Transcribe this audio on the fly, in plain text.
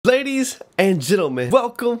Ladies and gentlemen,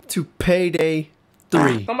 welcome to Payday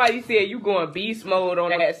 3. Somebody said you going beast mode on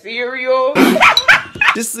that cereal.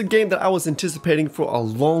 This is a game that I was anticipating for a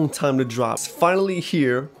long time to drop. It's finally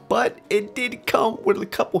here, but it did come with a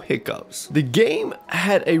couple hiccups. The game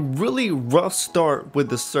had a really rough start with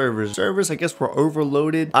the servers. Servers, I guess, were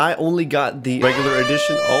overloaded. I only got the regular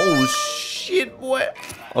edition. Oh shit, boy.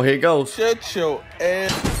 Oh, here it goes. Shut your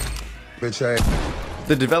ass. Bitch.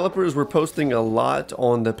 The developers were posting a lot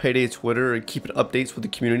on the Payday Twitter and keeping updates with the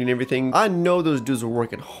community and everything. I know those dudes are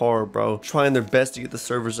working hard, bro, trying their best to get the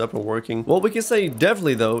servers up and working. What we can say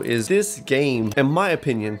definitely though is this game, in my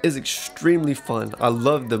opinion, is extremely fun. I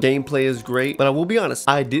love the gameplay is great, but I will be honest,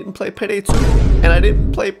 I didn't play Payday 2 and I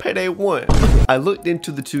didn't play Payday 1. I looked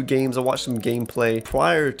into the two games, I watched some gameplay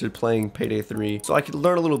prior to playing Payday 3 so I could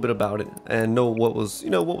learn a little bit about it and know what was,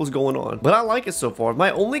 what was going on. But I like it so far.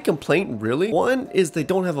 My only complaint really, one is they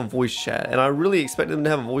don't have a voice chat, and I really expected them to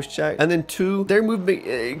have a voice chat. And then two, their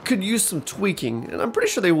movement could use some tweaking, and I'm pretty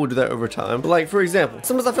sure they will do that over time. But like, for example,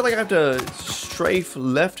 sometimes I feel like I have to strafe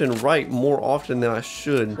left and right more often than I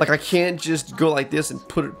should. Like I can't just go like this and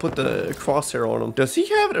put the crosshair on them. Does he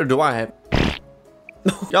have it or do I have it?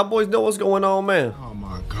 Y'all boys know what's going on, man. Oh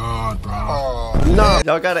my god, bro. Nah,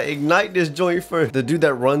 y'all gotta ignite this joint first. The dude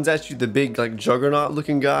that runs at you, the big like juggernaut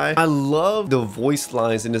looking guy. I love the voice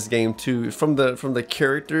lines in this game too. From the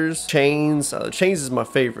characters. Chains. Chains is my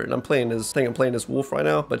favorite. I'm playing this wolf right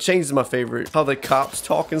now, but Chains is my favorite. How the cops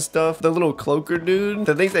talk and stuff. The little cloaker dude.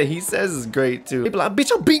 The things that he says is great too. He be like,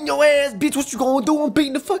 bitch, I'm beating your ass, bitch. What you gonna do? I'm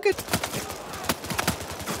beating the fucking.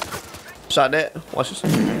 Shot that. Watch this.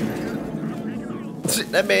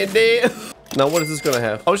 That man dead. Now what is this gonna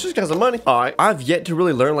have? Oh, it's just got some money. All right, I've yet to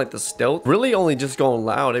really learn like the stealth. Really only just going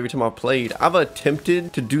loud every time I played. I've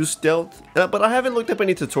attempted to do stealth, but I haven't looked up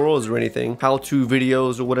any tutorials or anything, how-to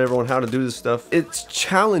videos or whatever on how to do this stuff. It's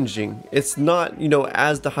challenging. It's not,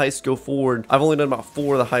 as the heists go forward. I've only done about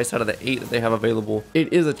 4 of the heists out of the 8 that they have available.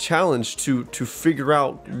 It is a challenge to figure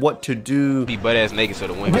out what to do. Be butt ass naked so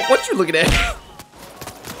the women. What you looking at?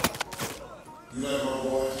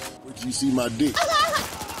 Would you see my dick?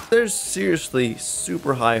 There's seriously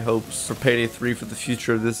super high hopes for Payday 3 for the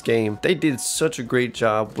future of this game. They did such a great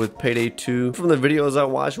job with Payday 2. From the videos I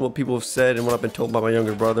watched and what people have said and what I've been told by my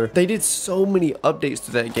younger brother, they did so many updates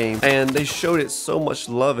to that game and they showed it so much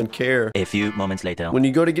love and care. A few moments later. When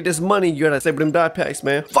you go to get this money, you gotta save them die packs,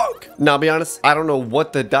 man. Fuck! Now, I'll be honest, I don't know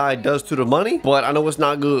what the die does to the money, but I know it's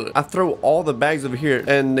not good. I throw all the bags over here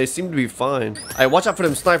and they seem to be fine. Hey, watch out for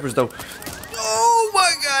them snipers though. Oh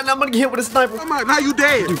my god, I'm gonna get hit with a sniper. How you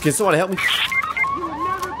dead? Dude, can somebody help me?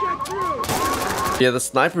 Yeah, the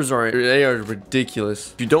snipers are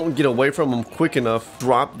ridiculous. If you don't get away from them quick enough,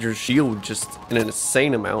 drop your shield just in an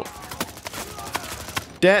insane amount.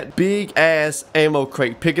 That big ass ammo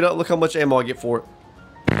crate. Pick it up, look how much ammo I get for it.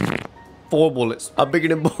 4 bullets. I'm bigger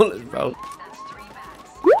than bullets, bro.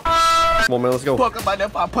 Come on, man, let's go. Fuck about that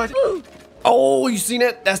if I punch. Oh, you seen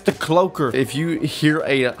that? That's the cloaker. If you hear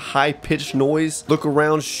a high-pitched noise, look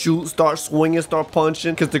around, shoot, start swinging, start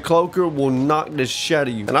punching, because the cloaker will knock the shit out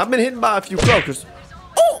of you. And I've been hit by a few cloakers.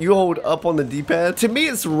 Oh! You hold up on the D-pad. To me,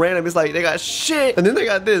 it's random. It's like they got shit, and then they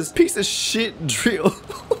got this piece of shit drill.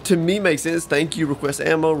 To me, makes sense. Thank you. Request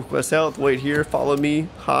ammo, request health. Wait here. Follow me.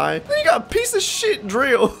 Hi. Then you got a piece of shit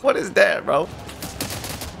drill. What is that, bro?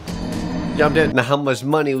 Yeah, I'm dead. Now, how much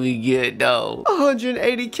money we get, though?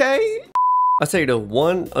 180K? I tell you the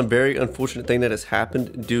one very unfortunate thing that has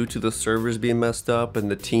happened due to the servers being messed up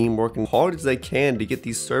and the team working hard as they can to get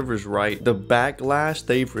these servers right. The backlash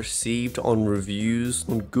they've received on reviews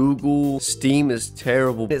on Google, Steam is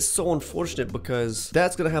terrible. It's so unfortunate because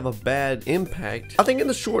that's going to have a bad impact. I think in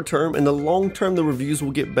the short term, in the long term, the reviews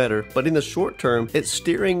will get better. But in the short term, it's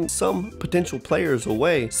steering some potential players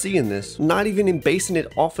away seeing this. Not even in basing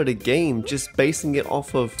it off of the game, just basing it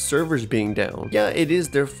off of servers being down. Yeah, it is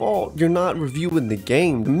their fault. You're not reviewing the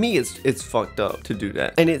game. To me, it's fucked up to do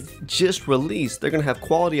that. And it's just released. They're gonna have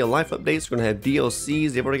quality of life updates. They're gonna have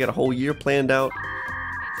DLCs. They've already got a whole year planned out.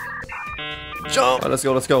 Jump! All right, let's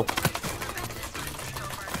go, let's go.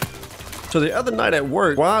 So the other night at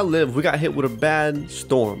work, where I live, we got hit with a bad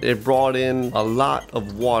storm. It brought in a lot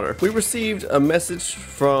of water. We received a message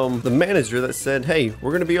from the manager that said, hey,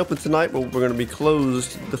 we're gonna be open tonight, but we're gonna be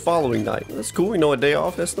closed the following night. That's cool, a day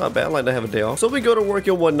off. That's not bad. I like to have a day off. So we go to work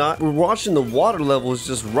and whatnot. We're watching the water levels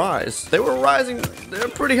just rise. They were rising, they're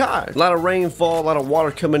pretty high. A lot of rainfall, a lot of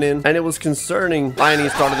water coming in, and it was concerning. I ain't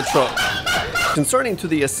even started the truck. Concerning to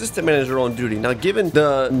the assistant manager on duty. Now, given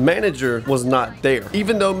the manager was not there,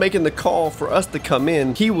 even though making the call for us to come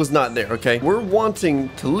in, he was not there, okay? We're wanting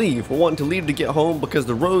to leave. We're wanting to leave to get home because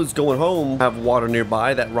the roads going home have water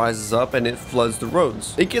nearby that rises up and it floods the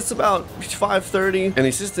roads. It gets about 5:30 and the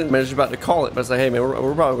assistant manager's about to call it, but I say, hey man,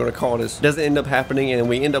 we're probably going to call this. Doesn't end up happening and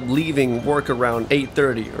we end up leaving work around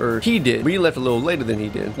 8:30, or he did. We left a little later than he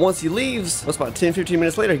did. Once he leaves, it's about 10-15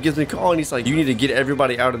 minutes later, he gives me a call and he's like, you need to get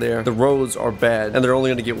everybody out of there. The roads are bad and they're only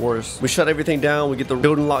going to get worse. We shut everything down. We get the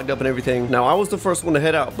building locked up and everything. Now, I was the first one to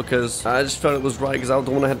head out because I just felt it was right because I was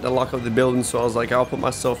the one that had to lock up the building. So I was like, I'll put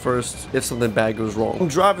myself first if something bad goes wrong. I'm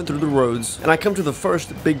driving through the roads and I come to the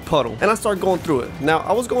first big puddle and I start going through it. Now,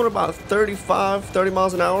 I was going about 30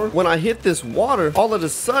 miles an hour. When I hit this water, all of a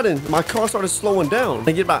sudden, my car started slowing down.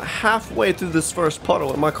 I get about halfway through this first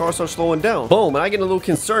puddle and my car starts slowing down. Boom, and I get a little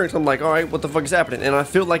concerned. So I'm like, all right, what the fuck is happening? And I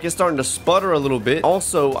feel like it's starting to sputter a little bit.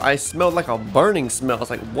 Also, I smelled like a burning smell. I was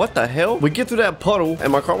like, what the hell? We get through that puddle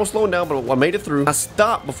and my car was slowing down, but I made it through. I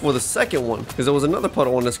stopped before the second one because there was another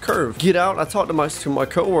puddle on this curve. Get out. I talked to my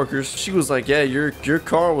coworkers. She was like, yeah, your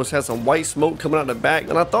car had some white smoke coming out the back.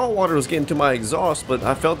 And I thought water was getting to my exhaust, but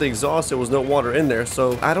I felt the exhaust. There was no water in there.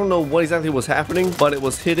 So I don't know what exactly was happening, but it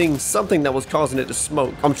was hitting something that was causing it to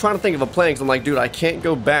smoke. I'm trying to think of a plan because I'm like, dude, I can't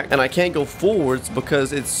go back and I can't go forwards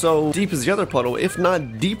because it's so deep as the other puddle, if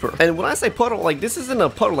not deeper. And when I say puddle, like this isn't a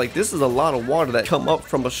puddle, like this is a lot of water that come up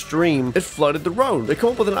from a stream. It flooded the road. They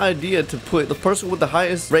come up with an idea to put the person with the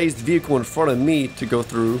highest raised vehicle in front of me to go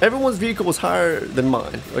through. Everyone's vehicle was higher than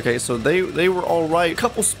mine. Okay, so they were all right.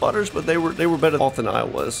 Couple sputters, but they were better off than I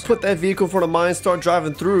was. Put that vehicle in front of mine, start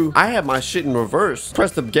driving through. I had my shit in reverse.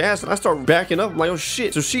 Press the gas and I start backing up. I'm like, oh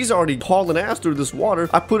shit. So she's already hauling ass through this water.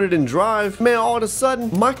 I put it in drive. Man, all of a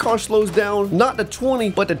sudden, my car slows down not to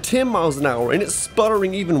 20, but to 10 miles an hour. And it's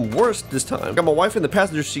sputtering even worse this time. Got my wife in the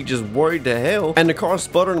passenger seat just worried to hell. And the car's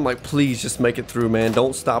sputtering. I'm like, please just make it through, man.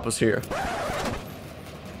 Don't stop us here.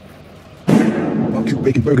 Fuck you,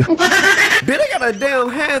 bacon burger. Bitch, I got a damn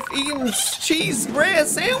half-eaten cheese bread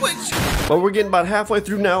sandwich. But we're getting about halfway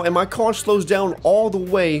through now, and my car slows down all the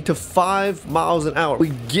way to 5 miles an hour. We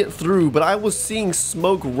get through, but I was seeing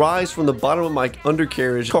smoke rise from the bottom of my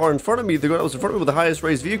undercarriage. Car in front of me, the girl that was in front of me with the highest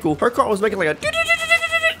raised vehicle, her car was making like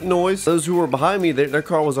a noise. Those who were behind me, their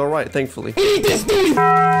car was all right, thankfully.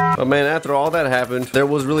 But man, after all that happened, there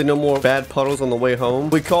was really no more bad puddles on the way home.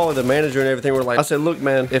 We called the manager and everything. We're like, I said, look,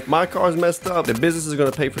 man, if my car's messed up, the business is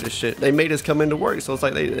gonna pay for this shit. They made us come into work, so it's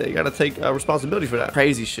like they gotta take responsibility for that.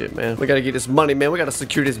 Crazy shit, man. We gotta get this money, man. We gotta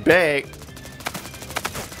secure this bag.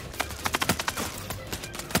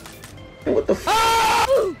 What the fuck?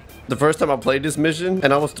 The first time I played this mission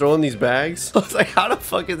and I was throwing these bags, I was like, how the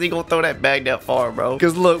fuck is he gonna throw that bag that far, bro?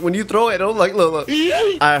 Because look, when you throw it, I'm like, look.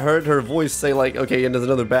 I heard her voice say like, okay, and there's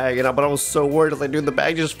another bag, but I was so worried. I was like, dude, the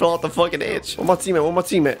bag just fell off the fucking edge. Where my team at? Where my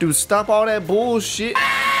team at? Dude, stop all that bullshit.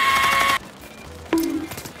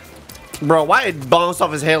 Bro, why it bounced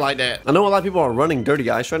off his head like that? I know a lot of people are running Dirty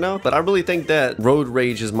Ice right now, but I really think that Road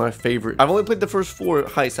Rage is my favorite. I've only played the first 4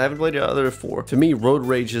 heists. I haven't played the other 4. To me, Road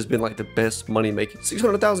Rage has been like the best money making.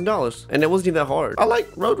 $600,000. And it wasn't even that hard. I like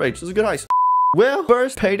Road Rage. It was a good heist. Well,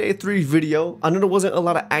 first Payday 3 video. I know there wasn't a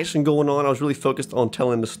lot of action going on. I was really focused on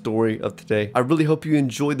telling the story of today. I really hope you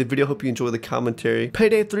enjoyed the video. Hope you enjoyed the commentary.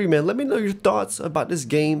 Payday 3, man. Let me know your thoughts about this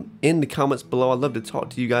game in the comments below. I'd love to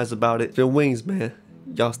talk to you guys about it. The wings, man.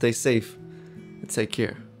 Y'all stay safe and take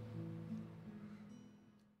care.